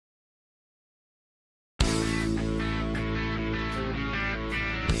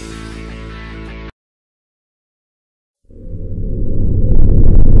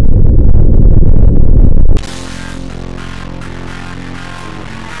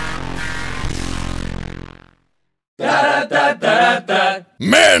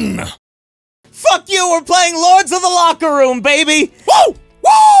Men! Fuck you, we're playing Lords of the Locker Room, baby! Woo!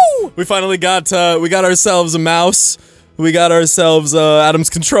 Woo! We finally got ourselves a mouse. We got ourselves Adam's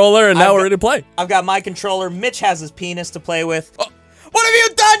controller, and now we're ready to play. I've got my controller. Mitch has his penis to play with. Oh. What have you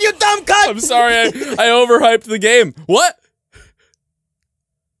done, you dumb cunt? I'm sorry, I overhyped the game. What?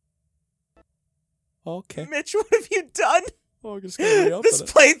 Okay. Mitch, what have you done? Oh, I'm just gonna re-open this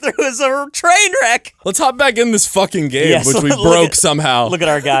playthrough is a train wreck. Let's hop back in this fucking game, which we broke somehow. Look at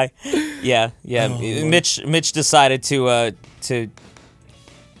our guy. Yeah. Oh, Mitch decided to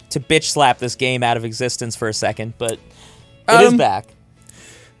bitch slap this game out of existence for a second, but it is back.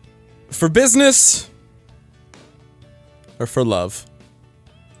 For business or for love?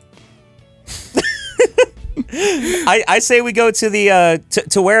 I say we go to the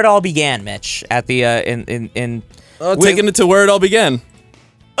to where it all began, Mitch. At the taking it to where it all began.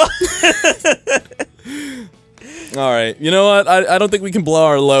 All right, you know what? I don't think we can blow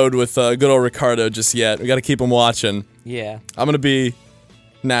our load with good old Ricardo just yet. We got to keep him watching. Yeah. I'm gonna be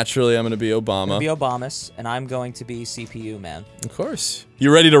naturally. I'm gonna be Obama. I'm gonna be Obamas, and I'm going to be CPU man. Of course.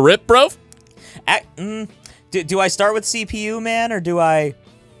 You ready to rip, bro? Do I start with CPU man or do I?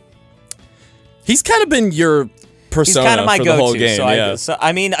 He's kind of been your persona. He's kind of my for the whole game. So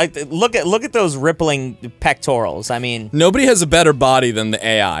I mean, look at those rippling pectorals. I mean, nobody has a better body than the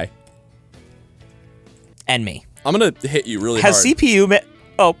AI. And me. I'm gonna hit you really hard. Has CPU man?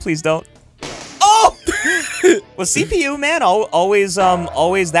 Oh, please don't. Oh! Was CPU man always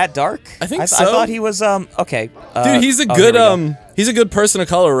that dark? I think so. I thought he was okay. Dude, he's a good person of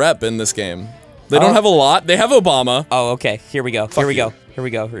color rep in this game. They don't have a lot. They have Obama. Oh, okay. Here we go. Here we go.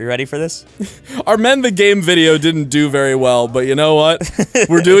 Are you ready for this? Our Men the Game video didn't do very well, but you know what?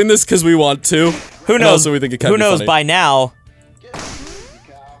 We're doing this because we want to. Who knows? Also, we think it can be funny. Who knows? By now,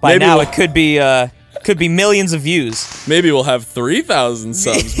 it could be millions of views. Maybe we'll have 3,000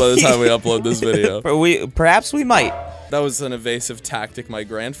 subs by the time we upload this video. Perhaps we might. That was an evasive tactic my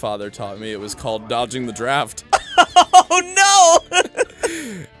grandfather taught me. It was called dodging the draft. Oh no!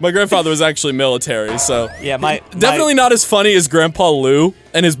 My grandfather was actually military, so yeah, definitely not as funny as Grandpa Lou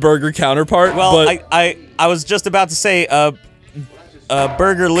and his burger counterpart. Well, but I was just about to say,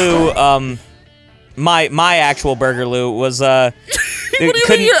 Burger Lou, my actual Burger Lou was what do you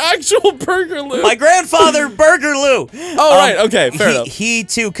mean your actual Burger Lou? My grandfather, Burger Lou. Oh right, okay, fair enough. He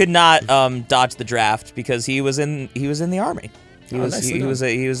too could not dodge the draft because he was in the army. He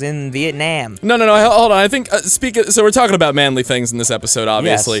was in Vietnam. No, hold on. I think so we're talking about manly things in this episode,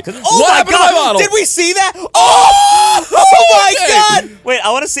 obviously. Yes. Oh my God! To my model? Did we see that? Oh my God! Wait,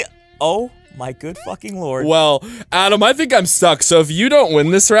 I want to see. Oh my good fucking Lord. Well, Adam, I think I'm stuck. So if you don't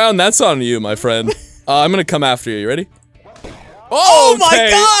win this round, that's on you, my friend. I'm gonna come after you. You ready? Oh my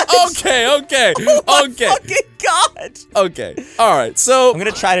God! Okay. Oh my fucking God! Okay. All right. So I'm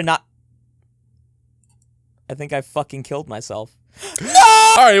gonna try to not. I think I fucking killed myself. No!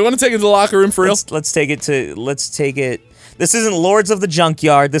 All right, you want to take it to the locker room for real? Let's take it. This isn't Lords of the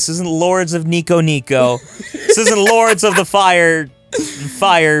Junkyard. This isn't Lords of Nico. This isn't Lords of the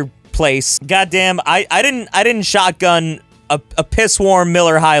fireplace. Goddamn, I didn't shotgun a piss warm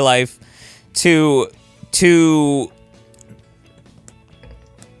Miller High Life to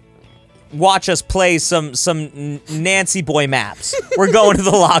watch us play some Nancy Boy maps. We're going to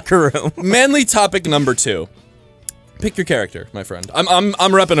the locker room. Manly topic number 2. Pick your character, my friend. I'm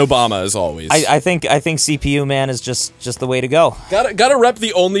repping Obama as always. I think CPU man is just the way to go. Gotta rep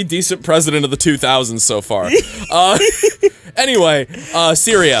the only decent president of the 2000s so far. Anyway,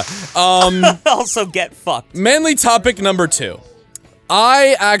 Syria. Also get fucked. Manly topic number 2.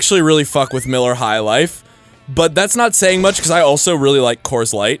 I actually really fuck with Miller High Life, but that's not saying much because I also really like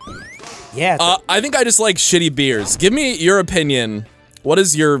Coors Light. Yeah. I think I just like shitty beers. Give me your opinion. What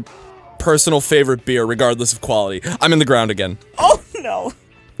is your personal favorite beer, regardless of quality? I'm in the ground again. Oh no.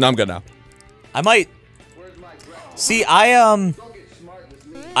 No, I'm good now. I might. See, I'm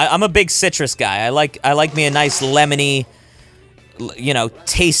a big citrus guy. I like me a nice lemony, you know,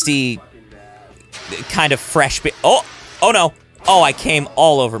 tasty, kind of fresh beer. Oh no. Oh, I came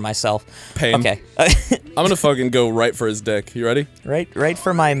all over myself. Pain. Okay. I'm gonna fucking go right for his dick. You ready? Right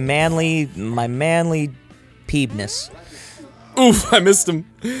for my manly peebness. Oof, I missed him.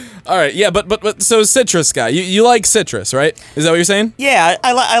 All right, yeah, but so citrus guy, you like citrus, right? Is that what you're saying? Yeah,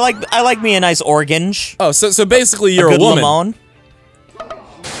 I like me a nice orange. Oh, so basically you're a woman. Lemon.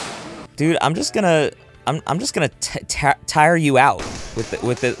 Dude, I'm just gonna tire you out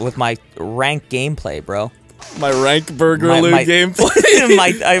with my rank gameplay, bro. My rank Burgerloo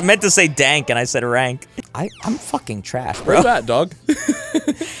gameplay. I meant to say dank and I said rank. I'm fucking trash, bro. Where's that, dog?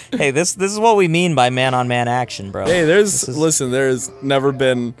 Hey, this is what we mean by man-on-man action, bro. Hey, listen, there's never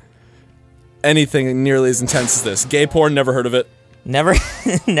been anything nearly as intense as this. Gay porn, never heard of it. Never,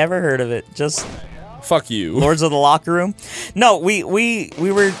 never heard of it. Just fuck you. Lords of the Locker Room. No, we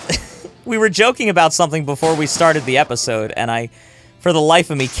were we were joking about something before we started the episode, and I, for the life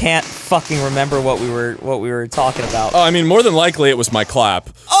of me, can't fucking remember what we were talking about. Oh, I mean, more than likely it was my clap.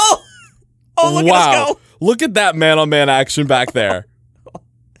 Oh, look at us go. Look at that man-on-man action back there.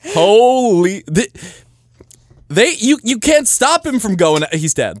 Holy, you can't stop him from going.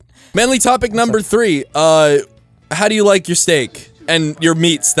 He's dead. Manly topic number 3. How do you like your steak and your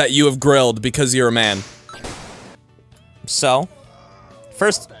meats that you have grilled because you're a man? So,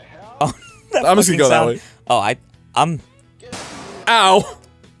 first, oh, I'm just gonna go that way. Oh, I'm. Ow.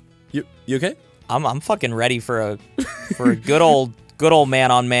 You okay? I'm fucking ready for a good old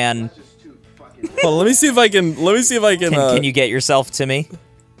man-on-man. Hold on, let me see if I can. Can you get yourself to me?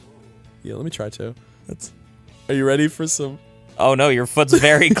 Yeah, let me try to. Are you ready for some? Oh no, your foot's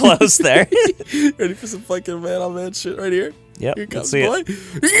very close there. Ready for some fucking man-on-man shit right here? Yep. Here comes, let's see boy.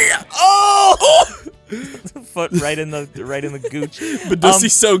 it. Oh! Foot right in the gooch. But this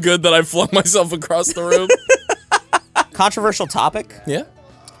is so good that I flung myself across the room. Controversial topic. Yeah.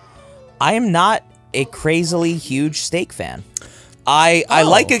 I am not a crazily huge steak fan. I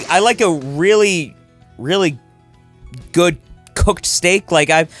like a really good cooked steak.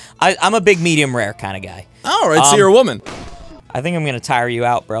 Like I'm a big medium rare kind of guy. All right, so you're a woman. I think I'm gonna tire you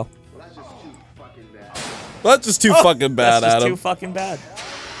out, bro. That's just too fucking bad, that's just Adam. too fucking bad.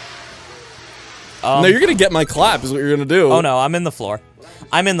 No, you're gonna get my clap. Is what you're gonna do. Oh no, I'm in the floor.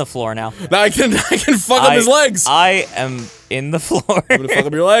 I'm in the floor now. Now I can fuck up his legs. I am in the floor. I'm gonna fuck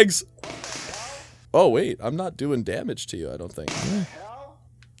up your legs. Oh wait, I'm not doing damage to you. I don't think.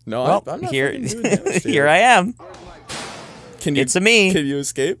 No, well, I'm not here. doing damage to you. Here I am. It's a me. Can you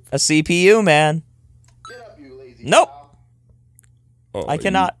escape? A CPU man. Nope. Oh, I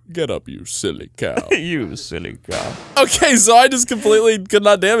cannot. Get up, you silly cow. You silly cow. Okay, so I just completely could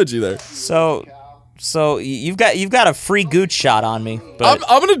not damage you there. So you've got a free gooch shot on me. But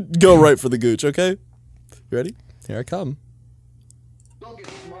I'm gonna go right for the gooch. Okay, you ready? Here I come.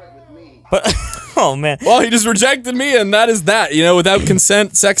 But oh man. Well, he just rejected me, and that is that. You know, without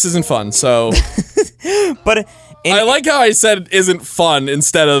consent, sex isn't fun. So. But I like how I said "isn't fun"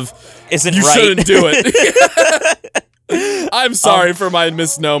 instead of "isn't you right." shouldn't do it. I'm sorry for my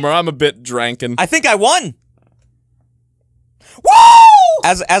misnomer. I'm a bit drankin'. I think I won. Woo!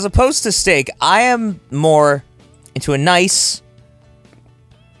 As opposed to steak, I am more into a nice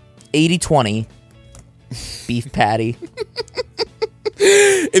 80-20 beef patty.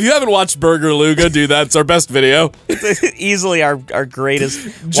 If you haven't watched Burger Lou, go do that. It's our best video. Easily our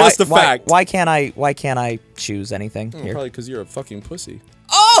greatest. Just a fact. Why can't I choose anything here? Probably because you're a fucking pussy.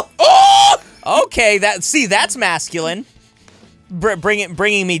 Oh! Oh! Okay, that's masculine.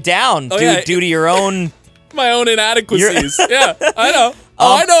 Bringing me down due to your own... My own inadequacies. Yeah, I know.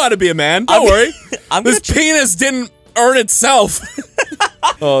 Oh, I know how to be a man. Don't worry. This penis didn't earn itself.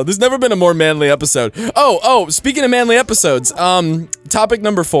 Oh, there's never been a more manly episode. Oh, speaking of manly episodes, topic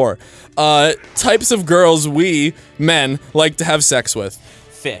number 4. Types of girls we, men, like to have sex with.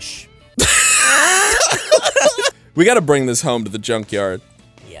 Fish. We gotta bring this home to the junkyard.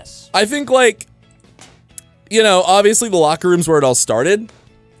 Yes. I think, like, you know, obviously the locker room's where it all started,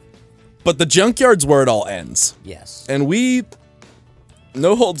 but the junkyard's where it all ends. Yes. And we,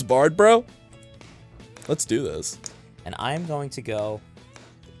 no holds barred, bro. Let's do this. And I'm going to go.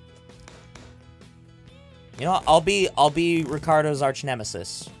 You know, I'll be Ricardo's arch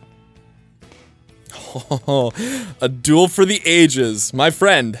nemesis. Oh, a duel for the ages, my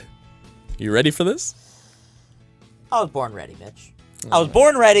friend. You ready for this? I was born ready, Mitch. I was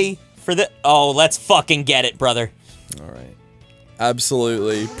born ready for the. Oh, let's fucking get it, brother. All right.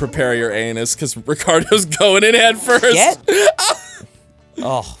 Absolutely. Prepare your anus, because Ricardo's going in head first. Get?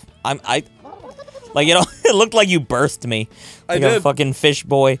 Oh, like, you know, it looked like you birthed me. Like I did. A fucking fish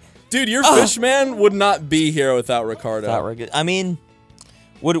boy. Dude, your fish man would not be here without Ricardo. I mean,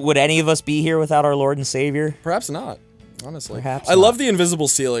 would any of us be here without our Lord and Savior? Perhaps not, honestly. Perhaps I not. love the invisible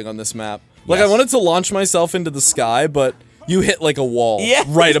ceiling on this map. Like, Yes. I wanted to launch myself into the sky, but you hit, like, a wall. Yeah.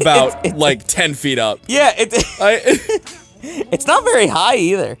 Right about, like, 10 feet up. Yeah, it's not very high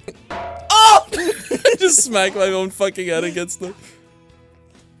either. Oh! I just smacked my own fucking head against the...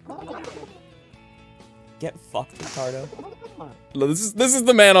 Get fucked, Ricardo. No, this is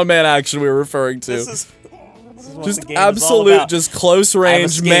the man-on-man action we were referring to. This is what Just the game is all absolute, about. just close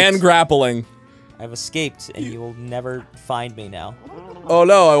range, escaped. man grappling. I've escaped, and you will never find me now. Oh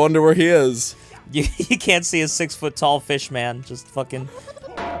no, I wonder where he is. You can't see a 6-foot-tall fish man. Just fucking.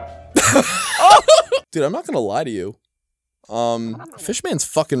 Dude, I'm not gonna lie to you. Fishman's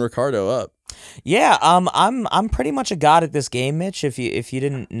fucking Ricardo up. Yeah, I'm pretty much a god at this game, Mitch. If you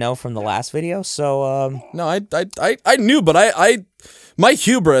didn't know from the last video, so no, I knew, but my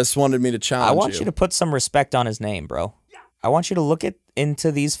hubris wanted me to challenge you. I want you to put some respect on his name, bro. I want you to look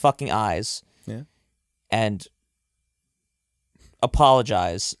into these fucking eyes, and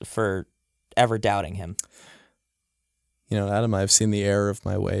apologize for ever doubting him. You know, Adam, I've seen the error of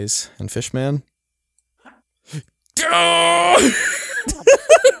my ways, and Fishman. I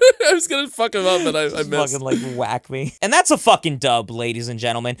was gonna fuck him up, but I missed. Fucking, like, whack me. And that's a fucking dub, ladies and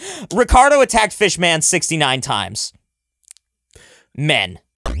gentlemen. Ricardo attacked Fishman 69 times. Men.